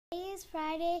is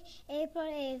Friday, April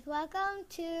 8th. Welcome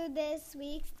to this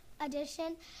week's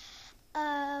edition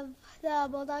of the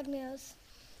Bulldog News.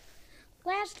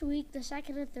 Last week, the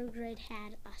 2nd and 3rd grade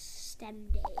had a STEM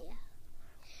day.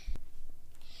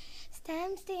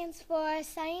 STEM stands for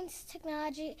Science,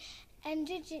 Technology,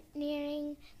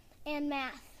 Engineering, and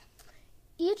Math.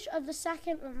 Each of the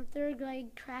 2nd and 3rd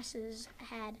grade classes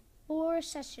had 4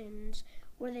 sessions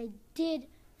where they did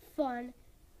fun,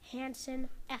 hands-on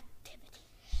activities.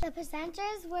 The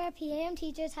presenters were PEM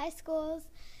teachers, high school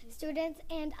students,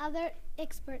 and other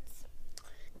experts.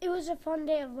 It was a fun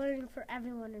day of learning for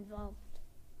everyone involved.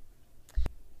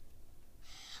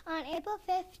 On April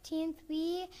 15th,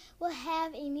 we will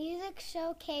have a music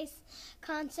showcase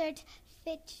concert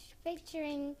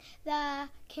featuring the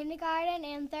kindergarten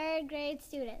and 3rd grade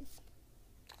students.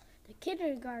 The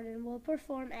kindergarten will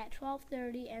perform at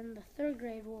 12:30 and the 3rd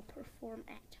grade will perform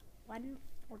at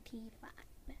 1:45.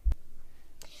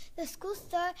 The school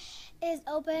store is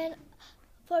open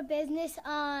for business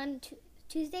on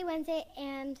Tuesday, Wednesday,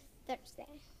 and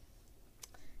Thursday.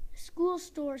 The school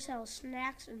store sells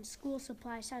snacks and school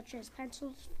supplies such as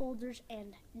pencils, folders,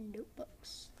 and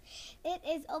notebooks. It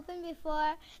is open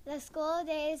before the school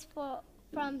days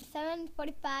from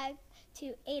 7:45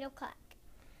 to 8 o'clock.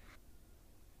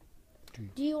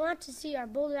 Do you want to see our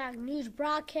Bulldog News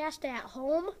broadcast at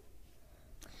home?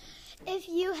 If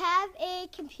you have a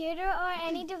computer or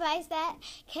any device that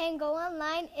can go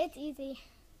online, it's easy.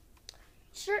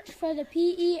 Search for the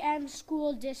PEM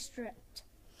school district.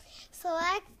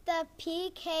 Select the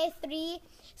PreK-3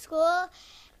 school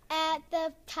at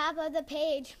the top of the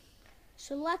page.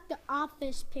 Select the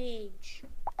office page.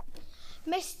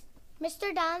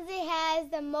 Mr. Donzi has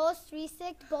the most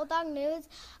recent Bulldog news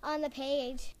on the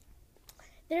page.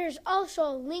 There is also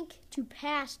a link to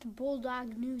past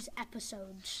Bulldog News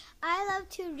episodes. I love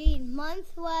to read.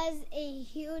 Month was a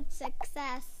huge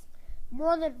success.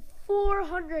 More than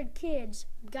 400 kids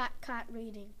got caught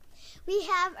reading. We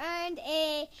have earned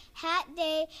a hat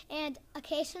day and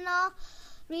occasional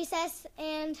recess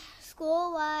and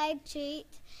school-wide treat.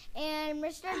 And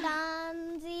Mr.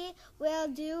 Donzi will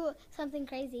do something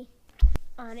crazy.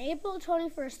 On April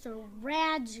 21st, the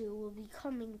Rad Zoo will be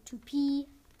coming to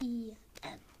PEM.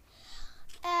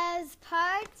 As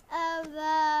part of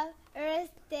the Earth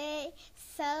Day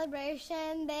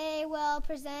celebration, they will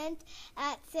present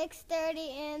at 6:30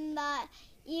 in the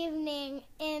evening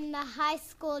in the high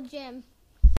school gym.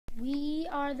 We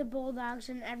are the Bulldogs,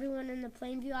 and everyone in the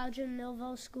Plainview, Alger, and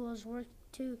Millville schools work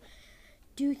to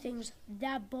do things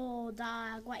the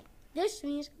Bulldog way. This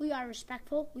means we are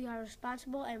respectful, we are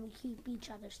responsible, and we keep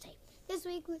each other safe. This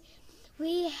week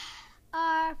we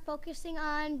are focusing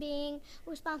on being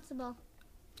responsible.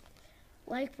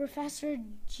 Like Professor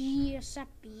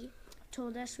Giuseppe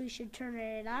told us, we should turn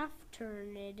it off,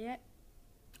 turn it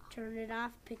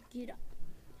off, pick it up.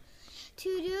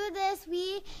 To do this,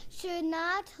 we should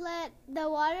not let the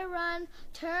water run,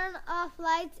 turn off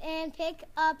lights, and pick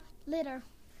up litter.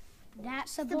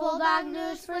 That's the Bulldog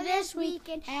News for this week,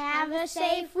 and have a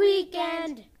safe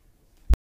weekend.